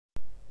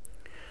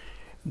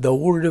The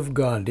Word of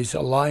God is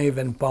alive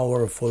and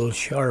powerful,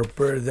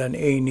 sharper than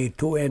any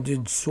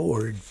two-edged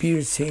sword,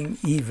 piercing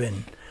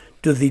even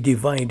to the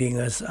dividing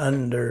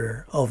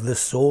asunder of the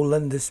soul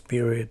and the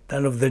spirit,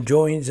 and of the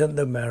joints and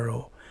the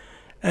marrow,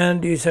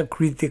 and is a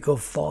critic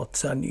of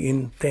thoughts and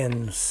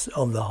intents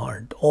of the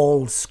heart.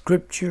 All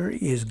Scripture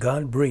is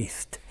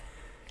God-breathed,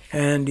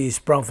 and is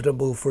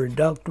profitable for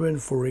doctrine,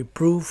 for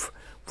reproof,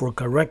 for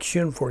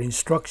correction, for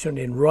instruction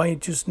in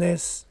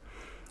righteousness,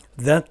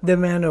 that the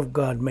man of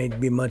God might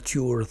be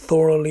mature,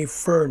 thoroughly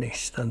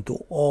furnished unto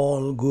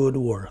all good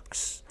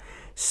works.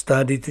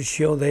 Study to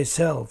show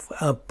thyself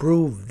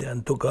approved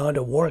unto God,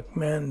 a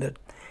workman that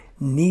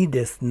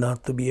needeth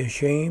not to be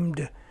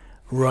ashamed,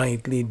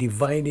 rightly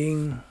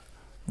dividing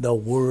the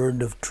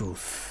word of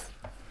truth.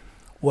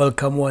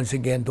 Welcome once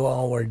again to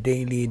our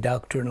daily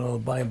doctrinal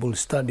Bible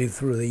study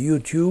through the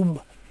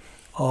YouTube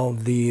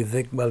of the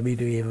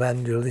Balbido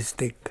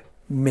Evangelistic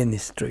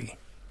Ministry.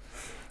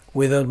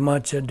 Without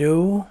much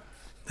ado,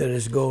 let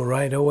us go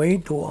right away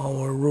to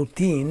our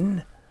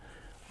routine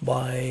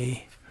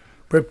by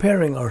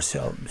preparing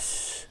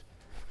ourselves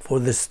for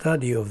the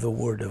study of the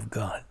Word of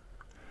God.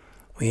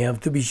 We have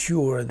to be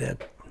sure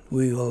that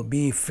we will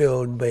be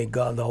filled by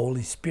God the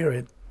Holy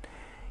Spirit.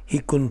 He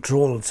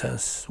controls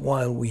us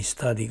while we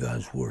study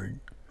God's Word.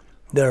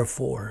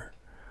 Therefore,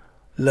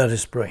 let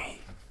us pray.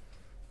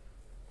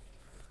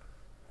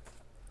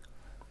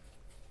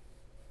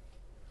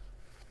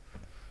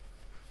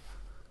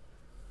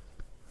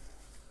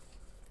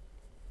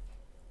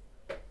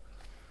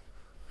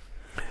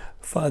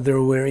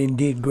 Father, we're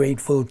indeed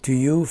grateful to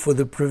you for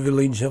the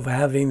privilege of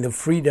having the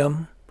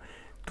freedom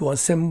to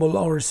assemble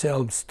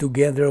ourselves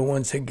together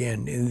once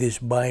again in this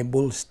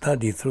Bible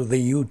study through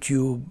the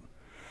YouTube,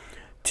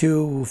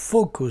 to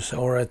focus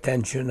our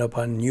attention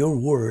upon your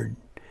word,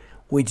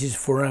 which is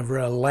forever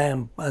a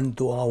lamp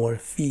unto our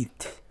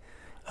feet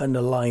and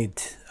a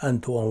light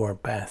unto our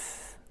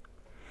path.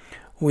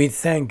 We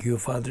thank you,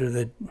 Father,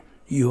 that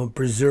you have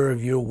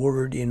preserved your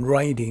word in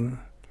writing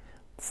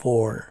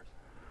for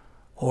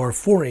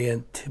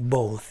it,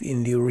 both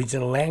in the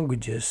original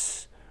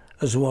languages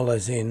as well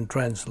as in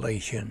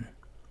translation.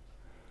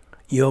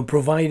 You have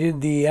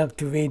provided the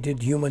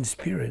activated human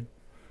spirit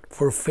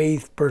for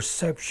faith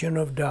perception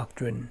of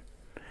doctrine.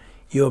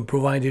 You have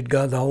provided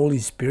God the Holy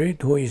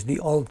Spirit, who is the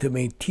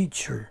ultimate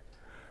teacher,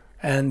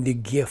 and the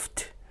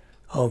gift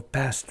of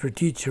pastor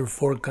teacher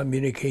for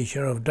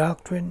communication of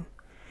doctrine,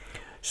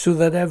 so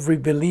that every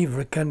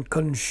believer can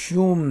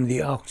consume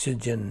the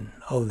oxygen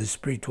of the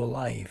spiritual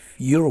life,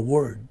 your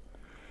word,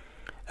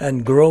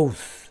 and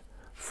growth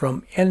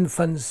from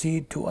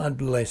infancy to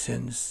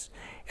adolescence,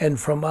 and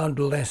from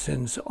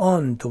adolescence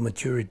on to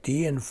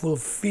maturity, and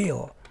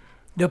fulfill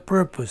the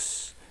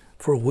purpose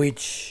for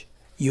which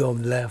you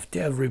have left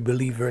every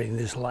believer in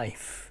this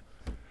life.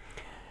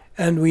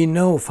 And we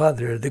know,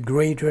 Father, the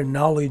greater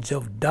knowledge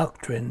of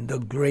doctrine, the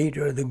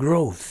greater the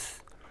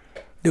growth,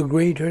 the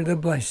greater the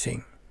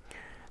blessing,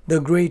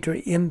 the greater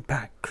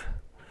impact,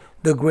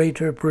 the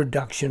greater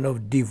production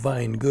of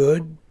divine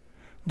good,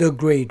 the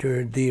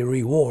greater the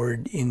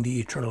reward in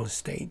the eternal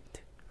state.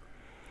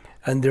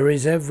 And there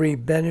is every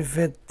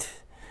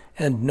benefit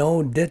and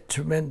no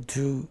detriment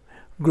to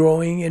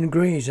growing in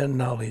grace and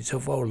knowledge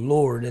of our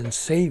Lord and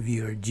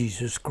Savior,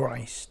 Jesus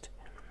Christ.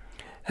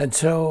 And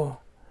so,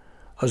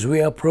 as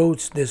we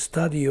approach the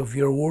study of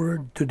your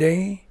word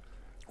today,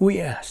 we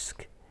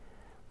ask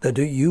that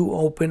you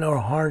open our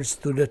hearts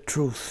to the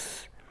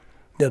truth,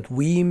 that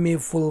we may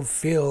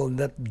fulfill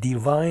that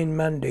divine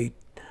mandate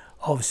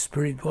of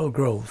spiritual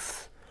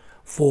growth.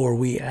 For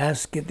we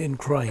ask it in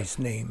Christ's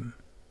name.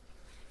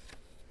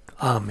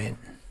 Amen.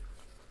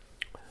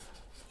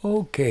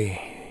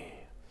 Okay.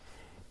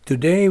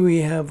 Today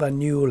we have a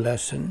new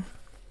lesson,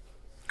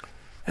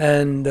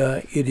 and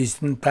it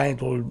is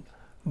entitled,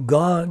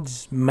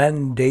 God's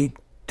Mandate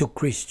to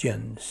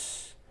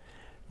Christians.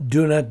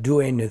 Do not do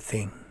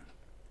anything.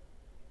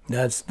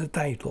 That's the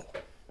title.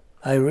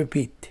 I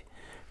repeat,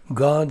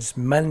 God's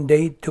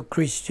Mandate to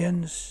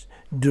Christians.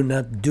 Do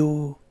not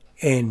do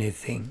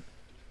anything.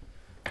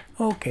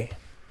 Okay.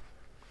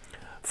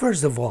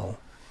 First of all,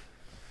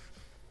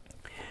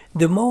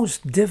 the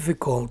most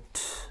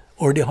difficult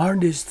or the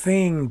hardest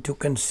thing to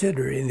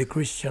consider in the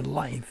Christian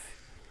life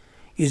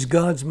is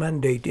God's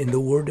mandate in the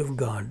Word of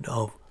God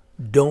of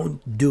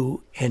don't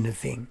do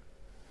anything.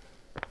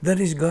 That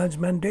is God's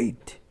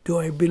mandate to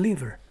a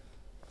believer.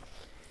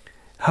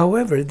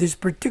 However, this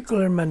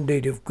particular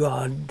mandate of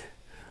God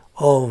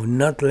of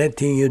not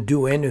letting you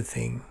do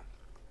anything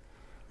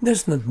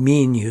does not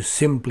mean you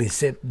simply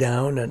sit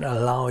down and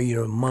allow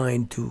your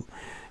mind to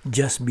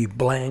just be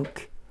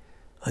blank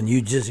and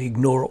you just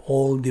ignore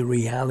all the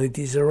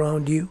realities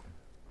around you.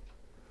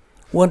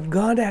 What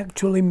God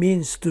actually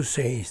means to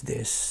say is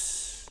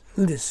this.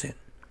 Listen.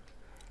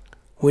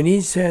 When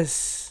he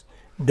says,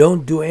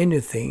 don't do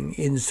anything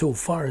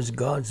insofar as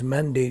God's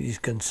mandate is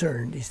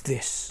concerned, is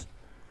this.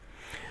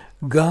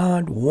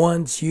 God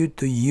wants you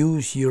to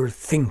use your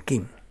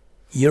thinking,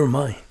 your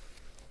mind,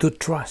 to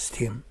trust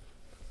him.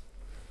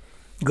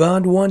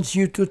 God wants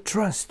you to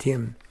trust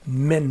him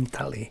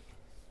mentally.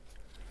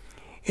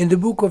 In the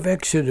book of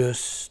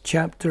Exodus,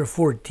 chapter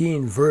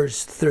 14,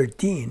 verse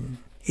 13,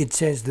 it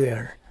says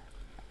there,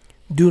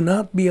 "Do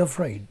not be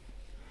afraid.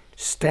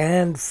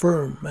 Stand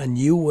firm, and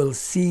you will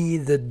see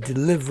the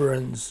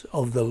deliverance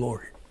of the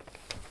Lord."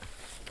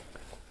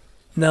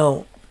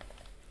 Now,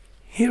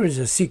 here is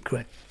a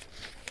secret.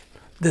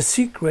 The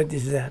secret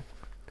is that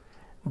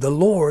the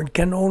Lord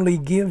can only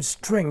give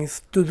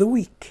strength to the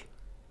weak,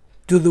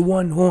 to the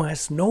one who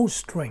has no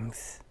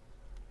strength.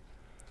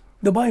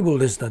 The Bible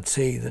does not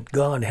say that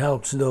God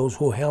helps those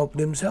who help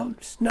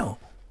themselves. No,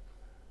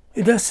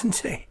 it doesn't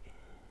say.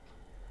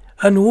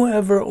 And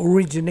whoever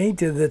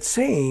originated that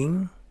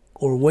saying,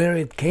 or where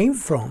it came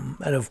from,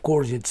 and of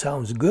course it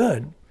sounds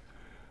good,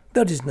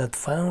 that is not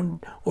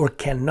found or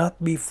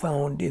cannot be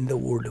found in the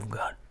Word of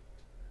God.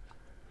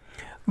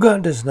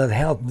 God does not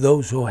help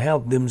those who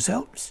help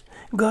themselves.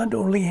 God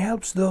only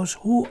helps those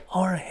who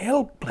are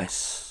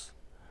helpless.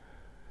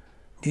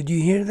 Did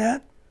you hear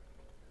that?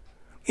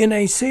 In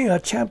Isaiah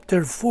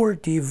chapter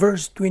 40,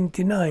 verse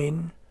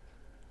 29,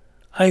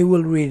 I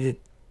will read it.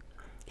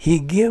 "He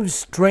gives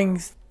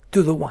strength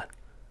to the what?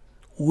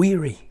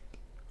 Weary,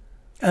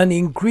 and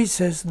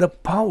increases the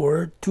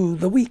power to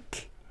the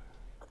weak."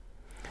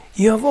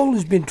 You have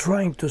always been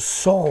trying to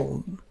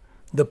solve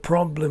the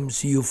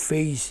problems you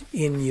face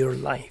in your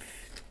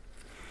life.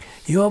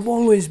 You have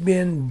always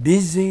been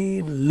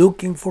busy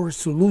looking for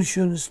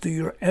solutions to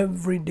your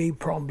everyday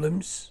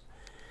problems.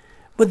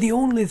 But the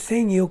only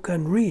thing you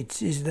can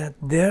reach is that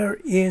there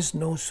is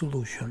no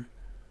solution.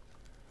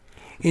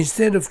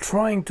 Instead of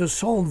trying to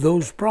solve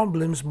those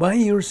problems by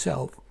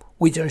yourself,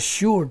 which are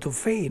sure to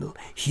fail,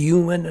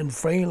 human and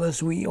frail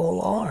as we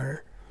all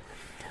are,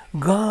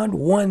 God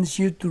wants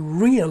you to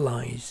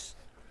realize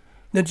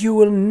that you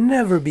will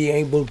never be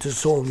able to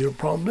solve your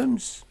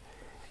problems,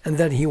 and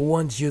that He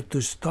wants you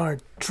to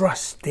start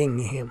trusting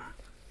Him.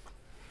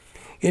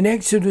 In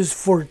Exodus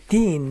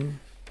 14,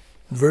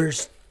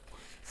 verse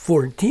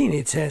 14,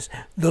 it says,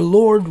 "The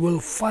Lord will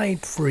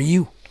fight for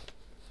you.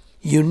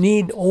 You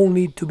need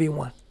only to be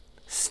what?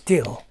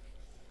 Still."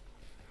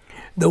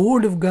 The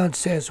Word of God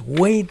says,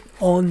 wait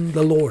on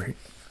the Lord.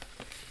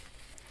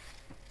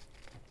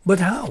 But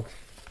how?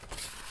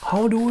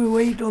 How do we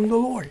wait on the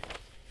Lord?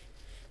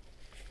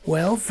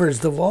 Well,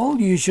 first of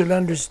all, you should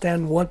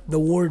understand what the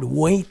word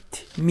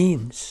wait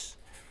means.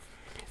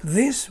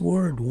 This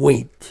word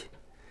wait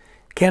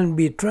can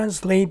be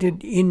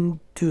translated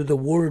into the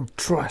word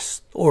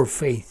trust or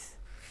faith.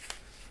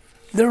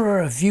 There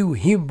are a few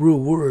Hebrew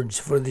words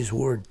for this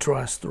word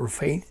trust or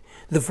faith.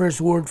 The first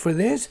word for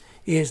this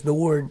is the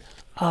word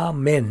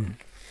Amen.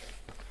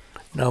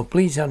 Now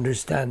please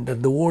understand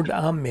that the word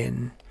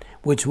Amen,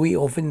 which we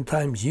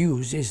oftentimes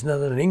use, is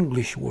not an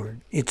English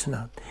word. It's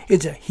not.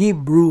 It's a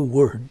Hebrew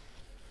word.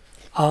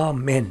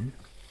 Amen.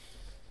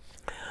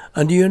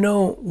 And do you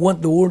know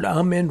what the word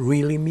Amen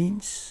really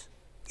means?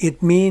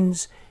 It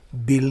means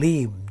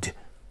believed.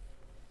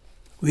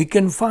 We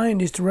can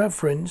find its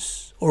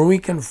reference, or we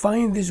can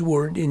find this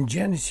word in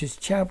Genesis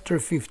chapter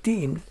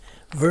 15,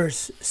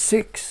 verse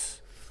 6.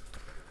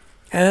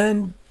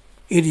 And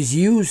it is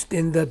used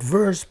in that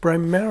verse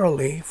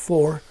primarily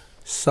for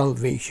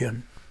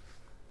salvation.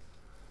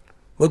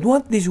 But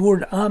what this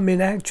word Amen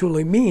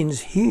actually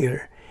means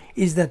here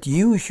is that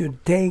you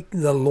should take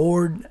the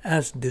Lord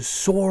as the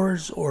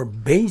source or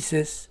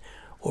basis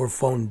or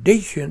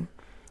foundation.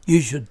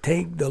 You should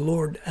take the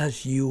Lord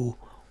as your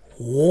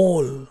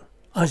wall.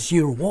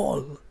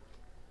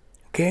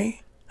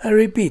 Okay? I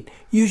repeat,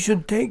 you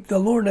should take the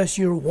Lord as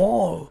your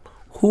wall,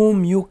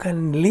 whom you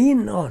can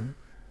lean on.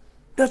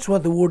 That's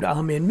what the word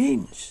Amen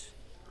means.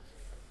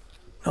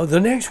 Now the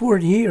next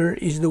word here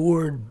is the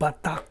word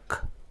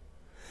Batak.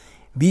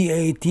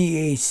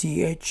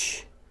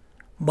 B-A-T-A-C-H.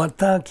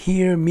 Batak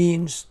here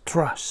means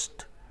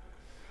trust.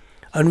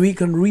 And we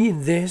can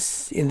read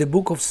this in the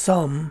book of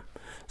Psalm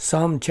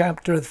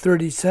chapter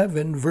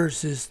 37,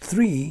 verses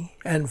 3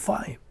 and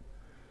 5.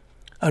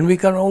 And we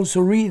can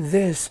also read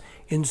this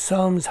in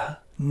Psalms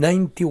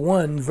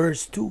 91,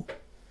 verse 2.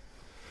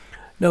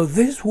 Now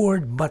this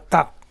word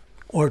Batak,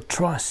 or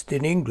trust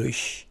in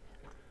English,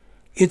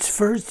 its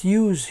first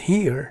use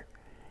here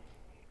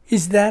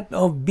is that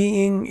of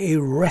being a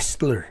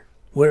wrestler,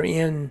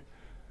 wherein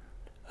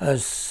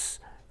as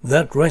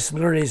that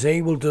wrestler is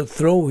able to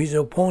throw his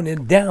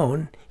opponent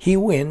down, he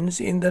wins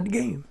in that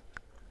game.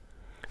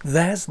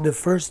 That's the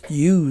first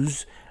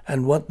use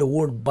and what the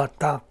word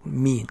Batak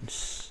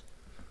means.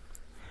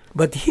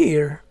 But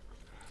here,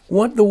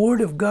 what the Word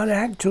of God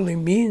actually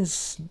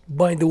means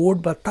by the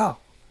word Batak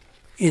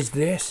is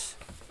this: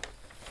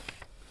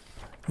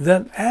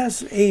 that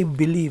as a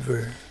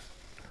believer,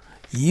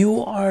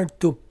 you are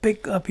to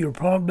pick up your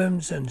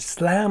problems and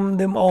slam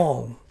them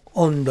all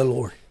on the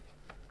Lord.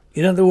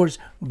 In other words,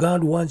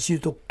 God wants you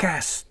to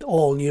cast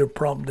all your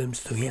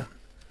problems to Him.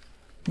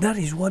 That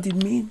is what it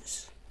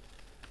means.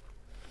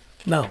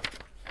 Now,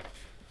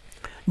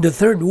 the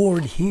third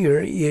word here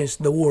is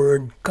the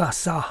word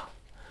kasa.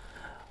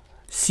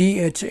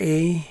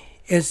 C-H-A-S-A-H.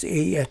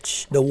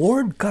 The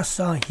word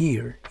kasa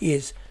here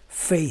is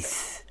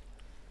faith.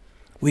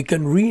 We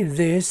can read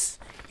this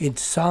in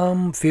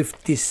Psalm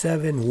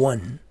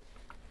 57:1.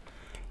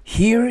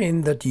 Here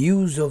in that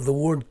use of the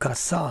word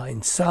kasa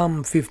in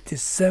Psalm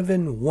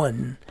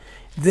 57:1,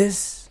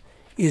 this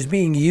is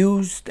being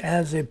used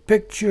as a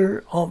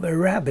picture of a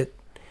rabbit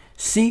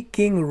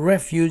seeking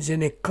refuge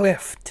in a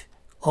cleft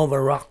of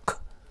a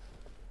rock.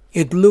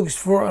 It looks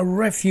for a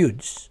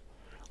refuge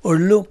or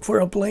look for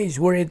a place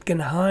where it can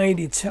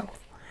hide itself,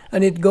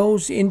 and it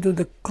goes into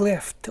the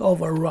cleft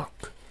of a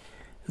rock.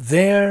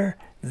 There,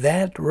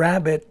 that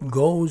rabbit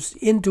goes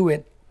into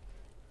it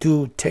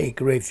to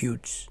take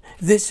refuge.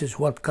 This is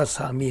what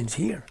kasa means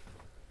here.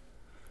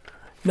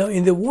 Now,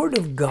 in the Word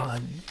of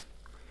God,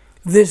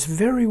 this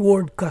very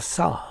word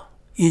kasa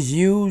is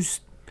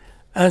used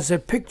as a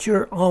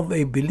picture of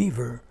a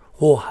believer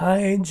who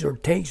hides or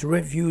takes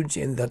refuge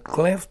in the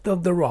cleft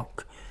of the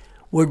rock,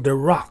 where the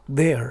rock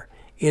there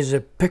is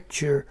a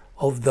picture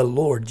of the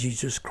Lord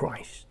Jesus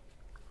Christ.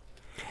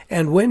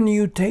 And when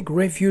you take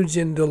refuge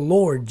in the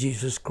Lord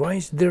Jesus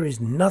Christ, there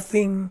is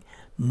nothing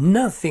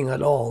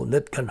at all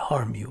that can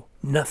harm you.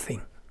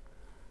 Nothing.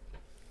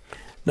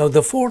 Now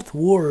the fourth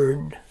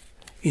word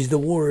is the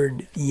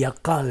word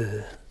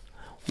yakal.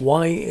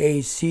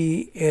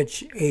 Y-A-C-H-A-L.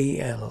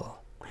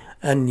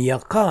 And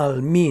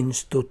yakal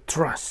means to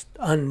trust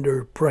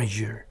under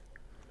pressure.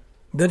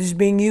 That is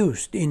being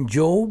used in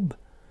Job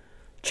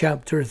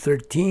chapter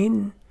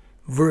 13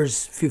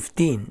 verse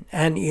 15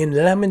 and in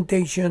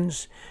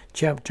Lamentations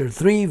chapter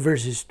 3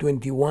 verses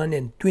 21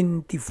 and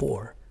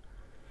 24.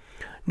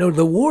 Now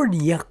the word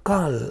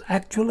yakal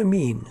actually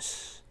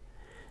means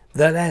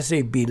that as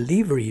a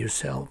believer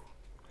yourself,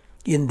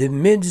 in the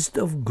midst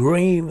of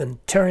grave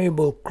and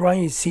terrible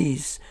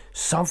crises,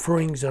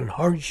 sufferings and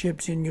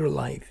hardships in your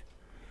life,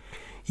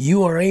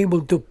 you are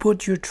able to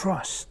put your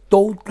trust,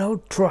 total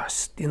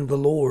trust in the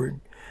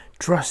Lord,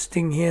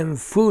 trusting Him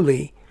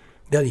fully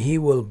that He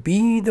will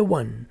be the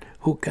one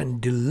who can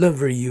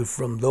deliver you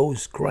from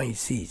those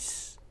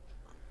crises.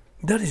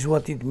 That is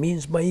what it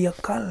means by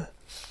yakal.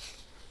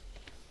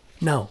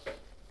 Now,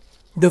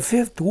 the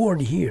fifth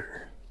word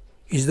here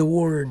is the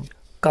word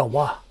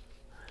kawa.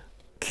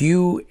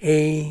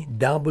 Q-A-W-A-H.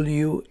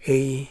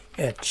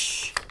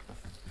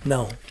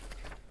 Now,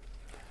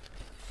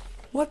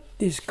 what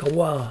is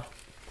kawa?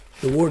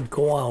 The word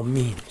kawa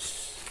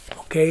means,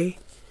 okay?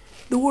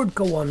 The word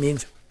kawa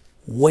means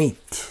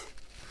wait.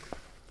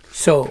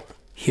 So,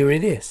 here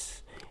it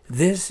is.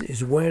 This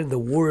is where the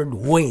word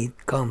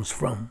wait comes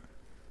from.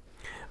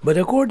 But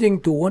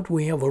according to what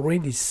we have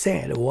already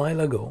said a while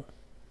ago,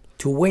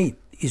 to wait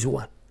is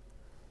what?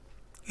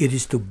 It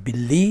is to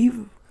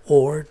believe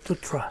or to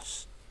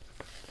trust.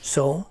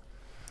 So,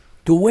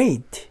 to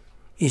wait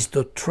is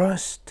to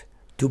trust,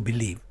 to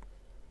believe.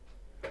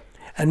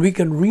 And we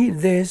can read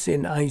this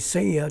in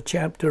Isaiah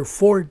chapter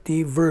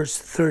 40 verse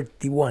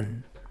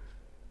 31.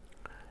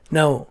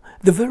 Now,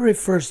 the very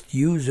first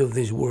use of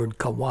this word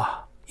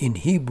kawa in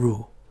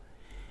Hebrew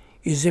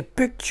is a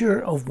picture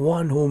of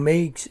one who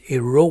makes a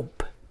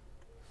rope.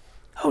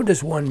 How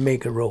does one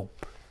make a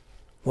rope?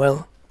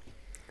 Well,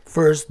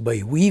 first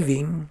by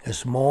weaving a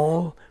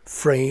small,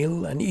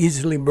 frail, and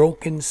easily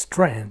broken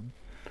strand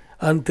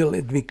until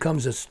it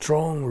becomes a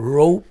strong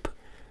rope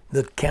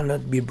that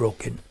cannot be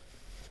broken.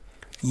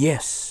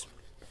 Yes,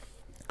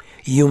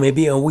 you may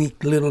be a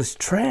weak little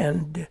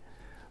strand,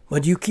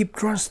 but you keep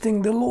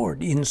trusting the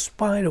Lord in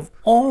spite of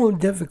all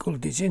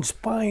difficulties, in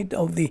spite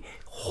of the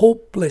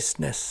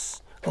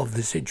hopelessness of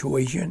the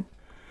situation.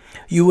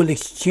 You will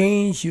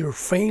exchange your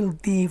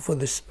frailty for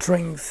the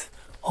strength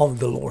of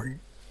the Lord.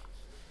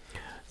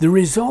 The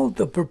result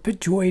of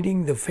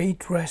perpetuating the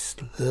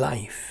faith-rest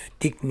life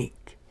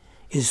technique,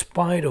 in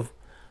spite of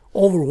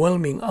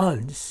overwhelming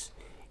odds,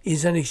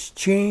 is an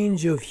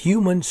exchange of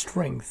human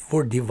strength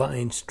for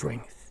divine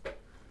strength.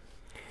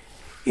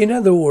 In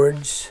other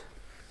words,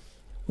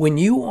 when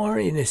you are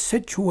in a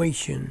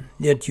situation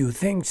that you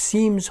think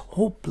seems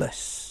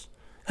hopeless,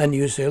 and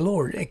you say,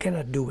 Lord, I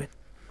cannot do it.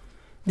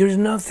 There's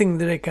nothing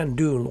that I can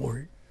do,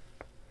 Lord.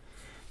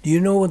 Do you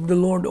know what the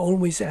Lord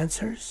always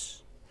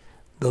answers?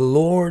 The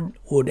Lord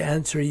would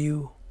answer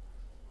you,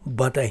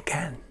 but I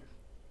can.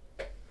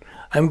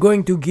 I'm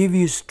going to give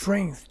you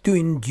strength to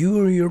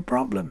endure your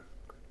problem.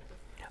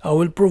 I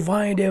will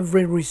provide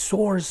every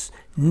resource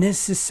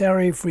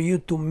necessary for you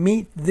to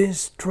meet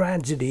this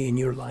tragedy in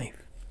your life.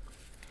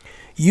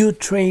 You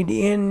trade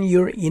in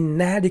your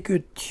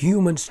inadequate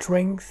human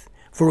strength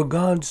for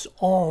God's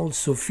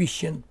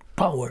all-sufficient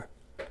power.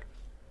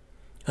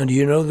 And do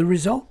you know the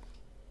result?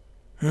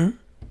 The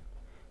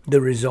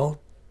result?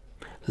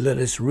 Let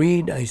us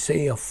read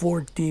Isaiah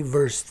 40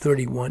 verse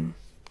 31.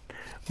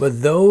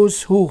 But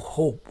those who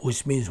hope,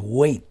 which means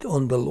wait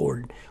on the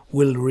Lord,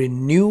 will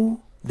renew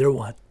their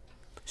what?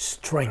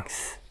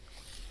 Strength.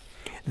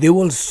 They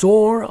will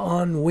soar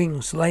on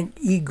wings like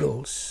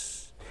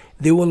eagles.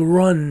 They will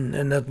run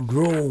and not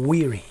grow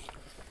weary.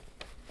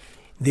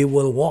 They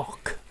will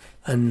walk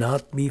and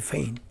not be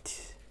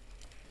faint.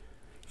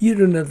 You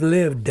do not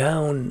live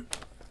down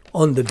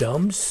on the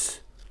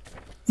dumps.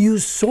 You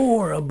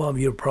soar above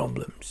your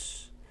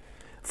problems.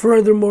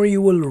 Furthermore,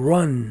 you will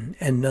run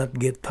and not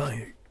get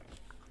tired.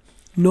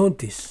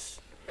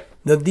 Notice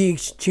that the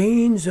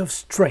exchange of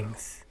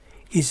strength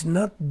is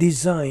not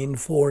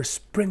designed for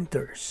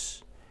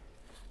sprinters.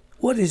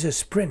 What is a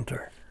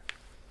sprinter?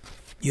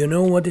 You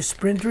know what a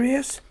sprinter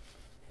is?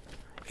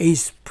 A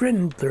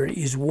sprinter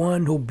is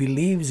one who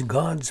believes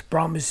God's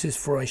promises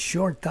for a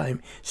short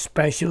time,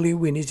 especially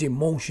when his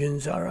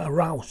emotions are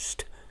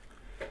aroused.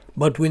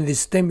 But when the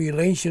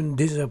stimulation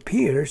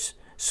disappears,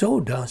 so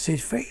does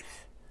his faith.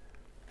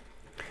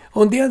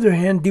 On the other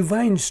hand,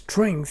 divine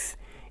strength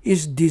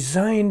is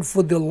designed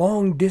for the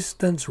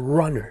long-distance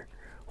runner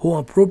who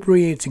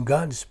appropriates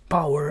God's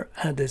power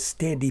at a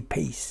steady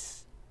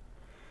pace.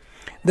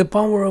 The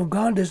power of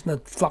God does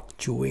not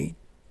fluctuate.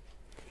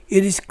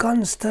 It is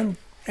constant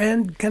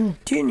and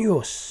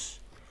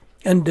continuous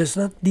and does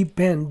not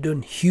depend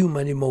on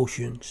human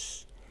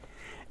emotions.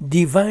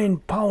 Divine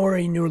power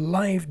in your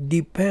life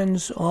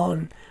depends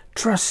on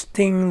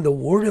trusting the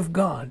Word of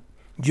God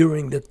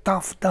during the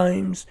tough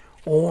times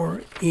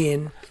or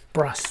in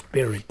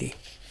prosperity.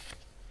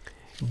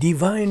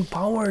 Divine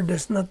power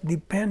does not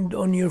depend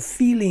on your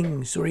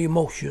feelings or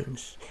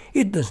emotions.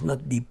 It does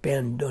not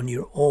depend on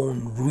your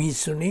own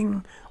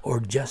reasoning or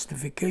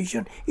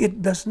justification.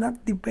 It does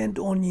not depend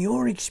on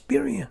your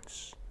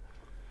experience.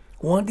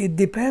 What it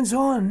depends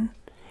on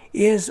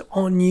is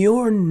on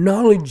your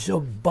knowledge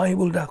of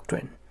Bible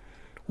doctrine,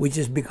 which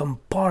has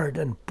become part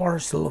and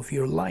parcel of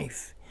your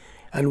life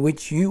and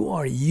which you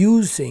are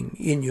using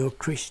in your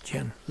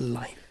Christian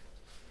life.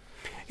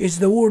 It's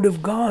the Word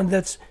of God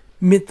that's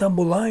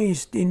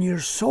metabolized in your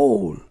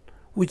soul,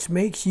 which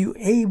makes you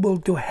able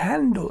to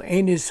handle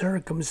any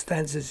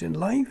circumstances in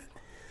life,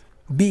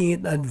 be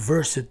it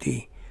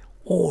adversity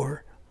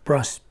or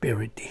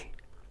prosperity.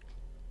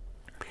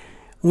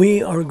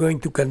 We are going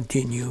to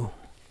continue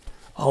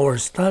our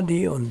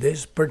study on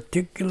this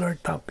particular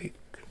topic.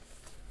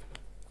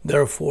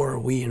 Therefore,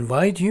 we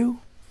invite you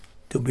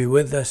to be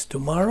with us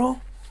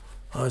tomorrow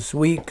as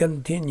we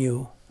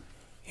continue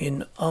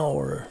in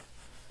our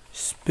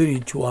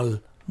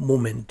spiritual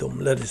momentum.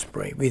 Let us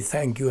pray. We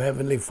thank you,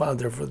 Heavenly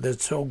Father, for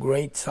that so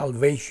great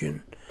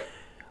salvation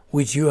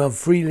which you have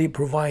freely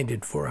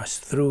provided for us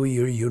through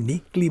your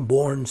uniquely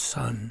born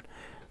Son,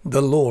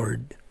 the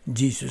Lord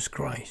Jesus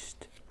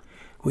Christ.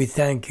 We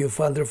thank you,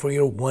 Father, for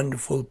your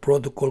wonderful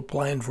protocol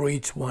plan for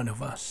each one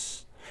of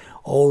us.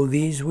 All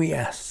these we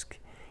ask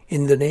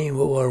in the name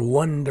of our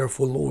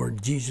wonderful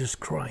Lord Jesus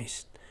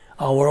Christ,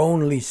 our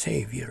only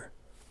Savior.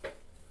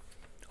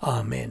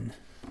 Amen.